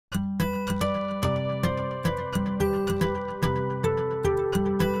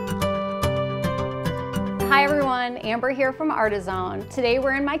Hi everyone, Amber here from Artizone. Today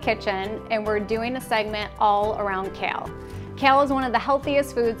we're in my kitchen and we're doing a segment all around kale. Kale is one of the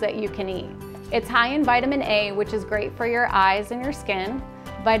healthiest foods that you can eat. It's high in vitamin A, which is great for your eyes and your skin,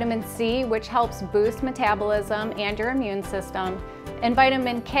 vitamin C, which helps boost metabolism and your immune system, and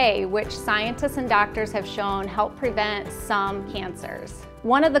vitamin K, which scientists and doctors have shown help prevent some cancers.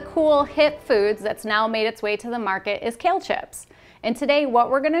 One of the cool hip foods that's now made its way to the market is kale chips. And today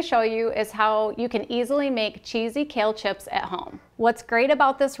what we're going to show you is how you can easily make cheesy kale chips at home. What's great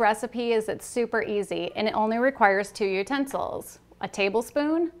about this recipe is it's super easy and it only requires 2 utensils, a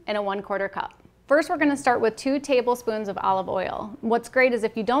tablespoon and a 1/4 cup. First, we're going to start with 2 tablespoons of olive oil. What's great is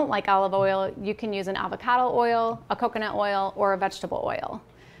if you don't like olive oil, you can use an avocado oil, a coconut oil, or a vegetable oil.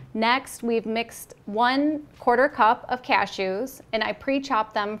 Next, we've mixed 1/4 cup of cashews, and I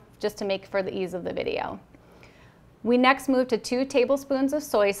pre-chopped them just to make for the ease of the video. We next move to 2 tablespoons of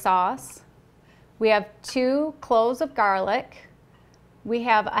soy sauce. We have 2 cloves of garlic. We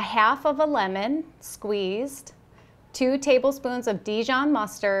have a half of a lemon squeezed, 2 tablespoons of Dijon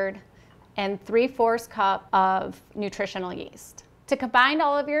mustard, and 3/4 cup of nutritional yeast. To combine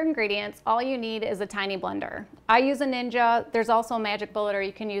all of your ingredients, all you need is a tiny blender. I use a Ninja. There's also a Magic Bullet, or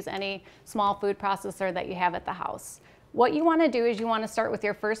you can use any small food processor that you have at the house. What you want to do is you want to start with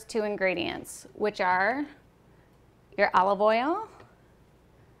your first 2 ingredients, which are your olive oil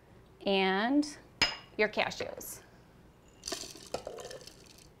and your cashews.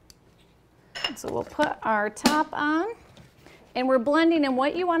 So we'll put our top on and we're blending, and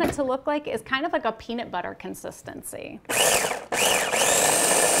what you want it to look like is kind of like a peanut butter consistency.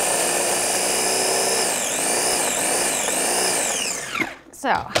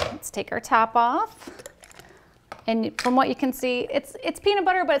 So let's take our top off, and from what you can see, it's peanut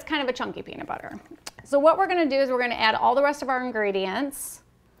butter, but it's kind of a chunky peanut butter. So what we're going to do is we're going to add all the rest of our ingredients.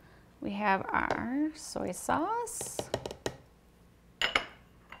 We have our soy sauce,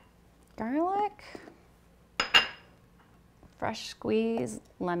 garlic, fresh squeezed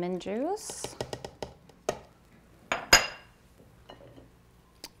lemon juice,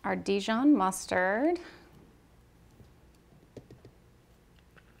 our Dijon mustard,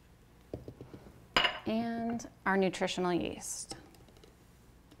 and our nutritional yeast.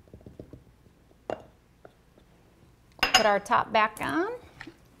 Put our top back on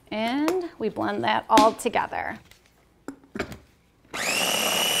and we blend that all together.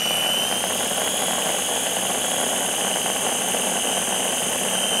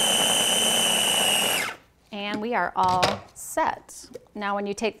 And we are all set. Now when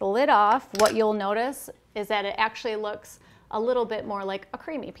you take the lid off, what you'll notice is that it actually looks a little bit more like a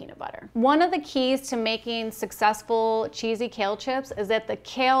creamy peanut butter. One of the keys to making successful cheesy kale chips is that the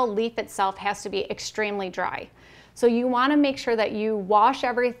kale leaf itself has to be extremely dry. So you want to make sure that you wash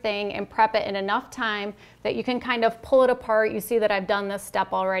everything and prep it in enough time that you can kind of pull it apart. You see that I've done this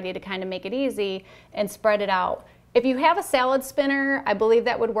step already to kind of make it easy, and spread it out. If you have a salad spinner, I believe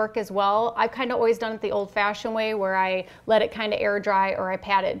that would work as well. I've kind of always done it the old-fashioned way, where I let it kind of air dry, or I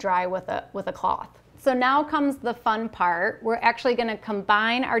pat it dry with a cloth. So now comes the fun part. We're actually going to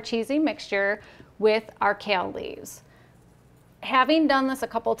combine our cheesy mixture with our kale leaves. Having done this a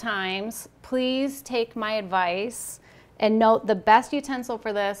couple times, please take my advice and note the best utensil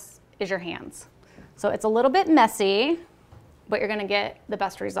for this is your hands. So it's a little bit messy, but you're going to get the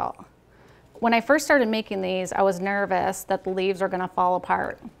best result. When I first started making these, I was nervous that the leaves are going to fall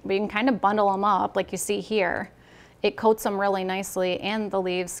apart. But you can kind of bundle them up like you see here. It coats them really nicely, and the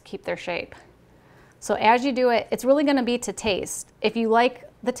leaves keep their shape. So as you do it, it's really going to be to taste. If you like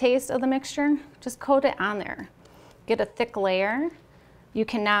the taste of the mixture, just coat it on there. Get a thick layer. You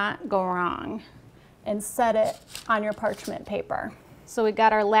cannot go wrong. And set it on your parchment paper. So we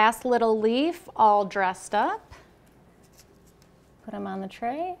got our last little leaf all dressed up. Put them on the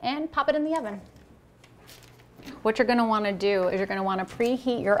tray and pop it in the oven. What you're going to want to do is you're going to want to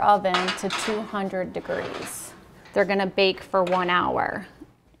preheat your oven to 200 degrees. They're going to bake for 1 hour.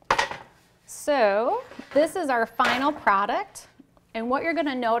 So this is our final product, and what you're going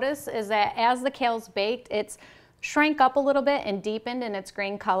to notice is that as the kale's baked, it's shrank up a little bit and deepened in its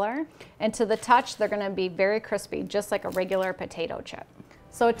green color, and to the touch they're going to be very crispy, just like a regular potato chip.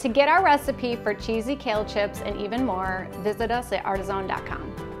 So to get our recipe for cheesy kale chips and even more, visit us at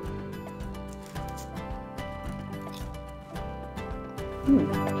artizone.com.